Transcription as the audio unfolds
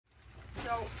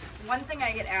One thing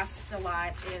I get asked a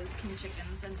lot is, can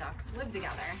chickens and ducks live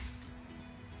together?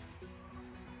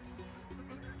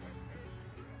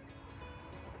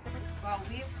 Well,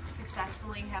 we've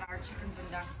successfully had our chickens and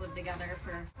ducks live together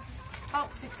for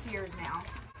about 6 years now.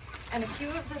 And a few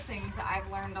of the things that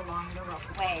I've learned along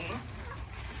the way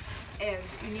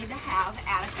is you need to have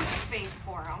adequate space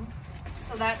for them.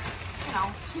 So that's,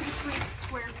 2 to 3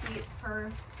 square feet per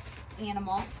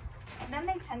animal. And then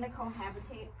they tend to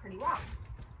cohabitate pretty well.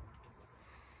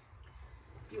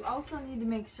 You also need to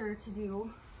make sure to do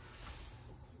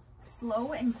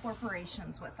slow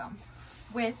incorporations with them,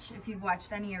 which, if you've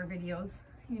watched any of our videos,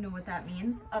 you know what that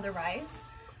means. Otherwise,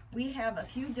 we have a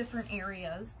few different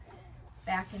areas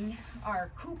back in our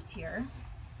coops here.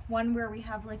 One where we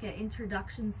have like an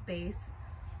introduction space,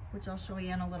 which I'll show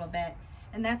you in a little bit.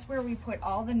 And that's where we put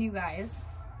all the new guys.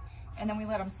 And then we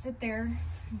let them sit there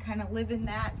and kind of live in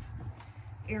that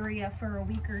area for a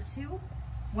week or two.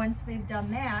 Once they've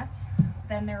done that,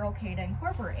 then they're okay to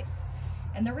incorporate.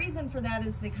 And the reason for that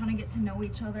is they kind of get to know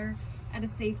each other at a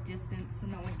safe distance so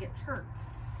no one gets hurt.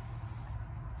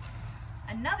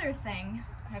 Another thing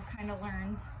I've kind of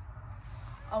learned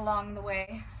along the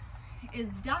way is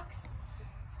ducks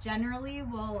generally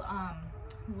will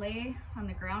lay on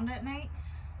the ground at night,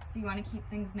 so you want to keep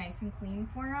things nice and clean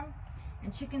for them.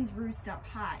 And chickens roost up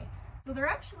high, so they're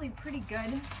actually pretty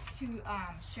good to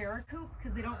share a coop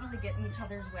because they don't really get in each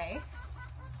other's way.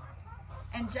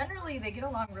 And generally they get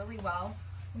along really well.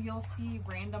 You'll see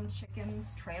random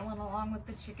chickens trailing along with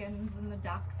the chickens and the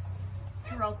ducks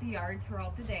throughout the yard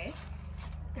throughout the day.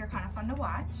 They're kind of fun to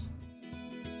watch.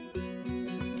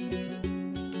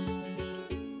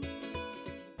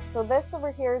 So this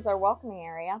over here is our welcoming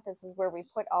area. This is where we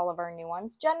put all of our new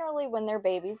ones, generally when they're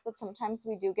babies, but sometimes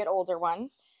we do get older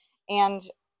ones. And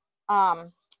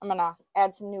I'm gonna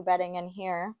add some new bedding in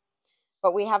here.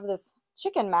 But we have this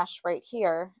chicken mesh right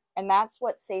here, and that's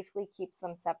what safely keeps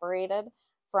them separated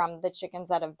from the chickens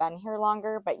that have been here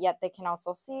longer, but yet they can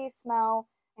also see, smell,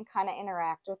 and kind of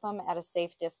interact with them at a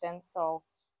safe distance so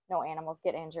no animals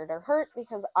get injured or hurt,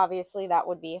 because obviously that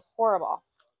would be horrible.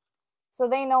 So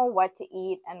they know what to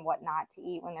eat and what not to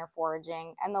eat when they're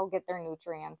foraging, and they'll get their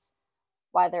nutrients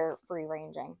while they're free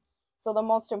ranging. So the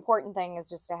most important thing is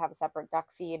just to have a separate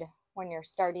duck feed when you're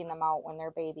starting them out when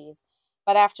they're babies.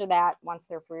 But after that, once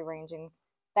they're free ranging,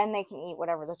 then they can eat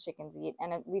whatever the chickens eat.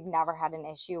 And we've never had an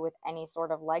issue with any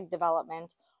sort of leg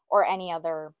development or any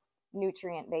other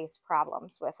nutrient-based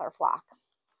problems with our flock.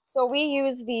 So we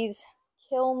use these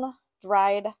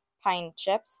kiln-dried pine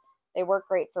chips. They work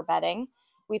great for bedding.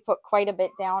 We put quite a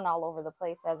bit down all over the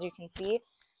place, as you can see.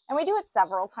 And we do it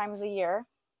several times a year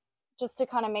just to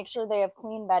kind of make sure they have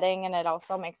clean bedding, and it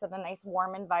also makes it a nice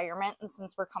warm environment. And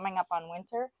since we're coming up on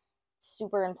winter, it's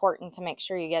super important to make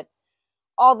sure you get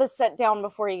all this set down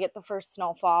before you get the first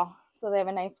snowfall, so they have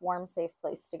a nice, warm, safe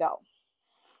place to go.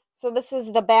 So this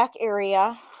is the back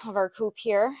area of our coop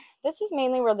here. This is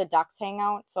mainly where the ducks hang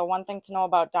out. So one thing to know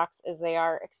about ducks is they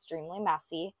are extremely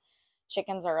messy.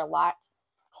 Chickens are a lot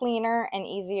cleaner and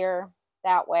easier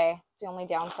that way. It's the only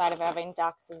downside of having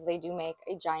ducks is they do make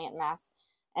a giant mess.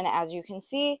 And as you can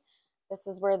see, this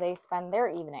is where they spend their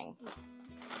evenings.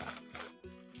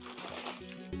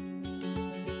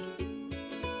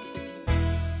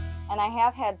 And I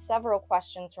have had several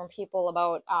questions from people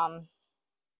about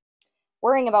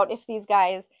worrying about if these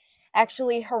guys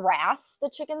actually harass the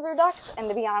chickens or ducks. And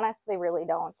to be honest, they really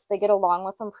don't. They get along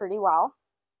with them pretty well.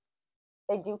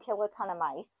 They do kill a ton of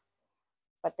mice,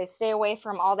 but they stay away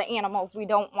from all the animals we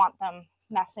don't want them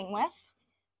messing with.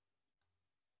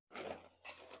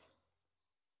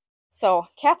 So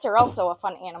cats are also a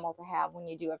fun animal to have when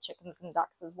you do have chickens and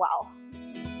ducks as well.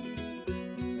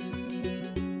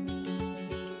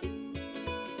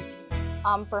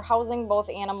 For housing both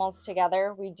animals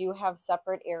together, we do have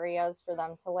separate areas for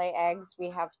them to lay eggs. We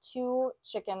have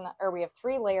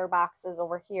 3 layer boxes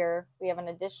over here. We have an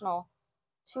additional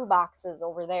 2 boxes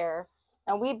over there.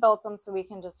 And we built them so we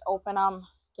can just open them,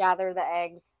 gather the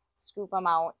eggs, scoop them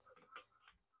out.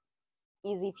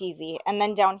 Easy peasy. And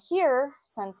then down here,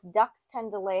 since ducks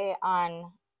tend to lay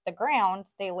on the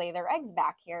ground, they lay their eggs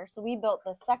back here. So we built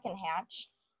the second hatch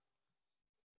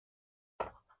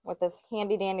with this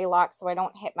handy dandy lock so I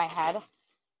don't hit my head.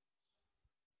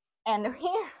 And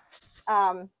here,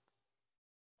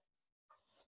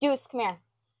 Deuce, come here.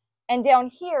 And down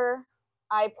here,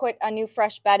 I put a new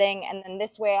fresh bedding, and then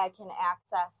this way I can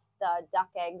access the duck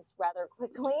eggs rather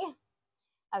quickly.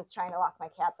 I was trying to lock my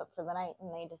cats up for the night,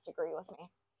 and they disagree with me.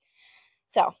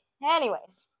 So,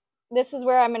 anyways, this is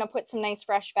where I'm going to put some nice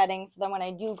fresh bedding, so then when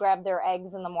I do grab their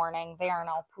eggs in the morning, they aren't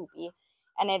all poopy.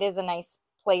 And it is a nice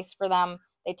place for them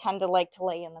They tend to like to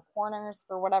lay in the corners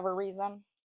for whatever reason.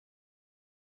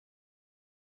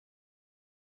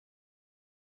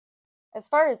 As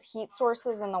far as heat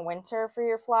sources in the winter for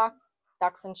your flock,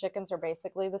 ducks and chickens are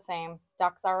basically the same.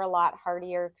 Ducks are a lot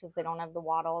hardier because they don't have the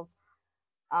wattles.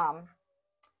 And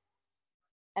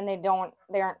they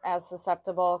aren't as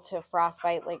susceptible to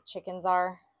frostbite like chickens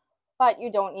are. But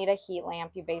you don't need a heat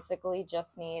lamp. You basically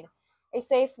just need a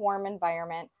safe, warm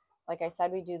environment. Like I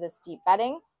said, we do this deep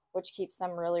bedding, which keeps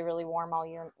them really, really warm all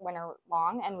year, winter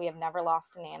long, and we have never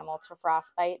lost an animal to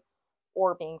frostbite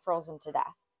or being frozen to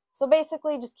death. So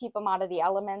basically, just keep them out of the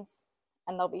elements,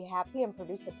 and they'll be happy and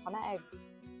produce a ton of eggs.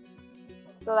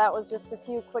 So that was just a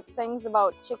few quick things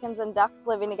about chickens and ducks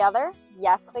living together.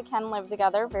 Yes, they can live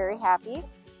together, very happy.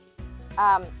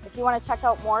 If you want to check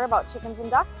out more about chickens and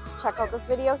ducks, check out this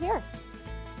video here.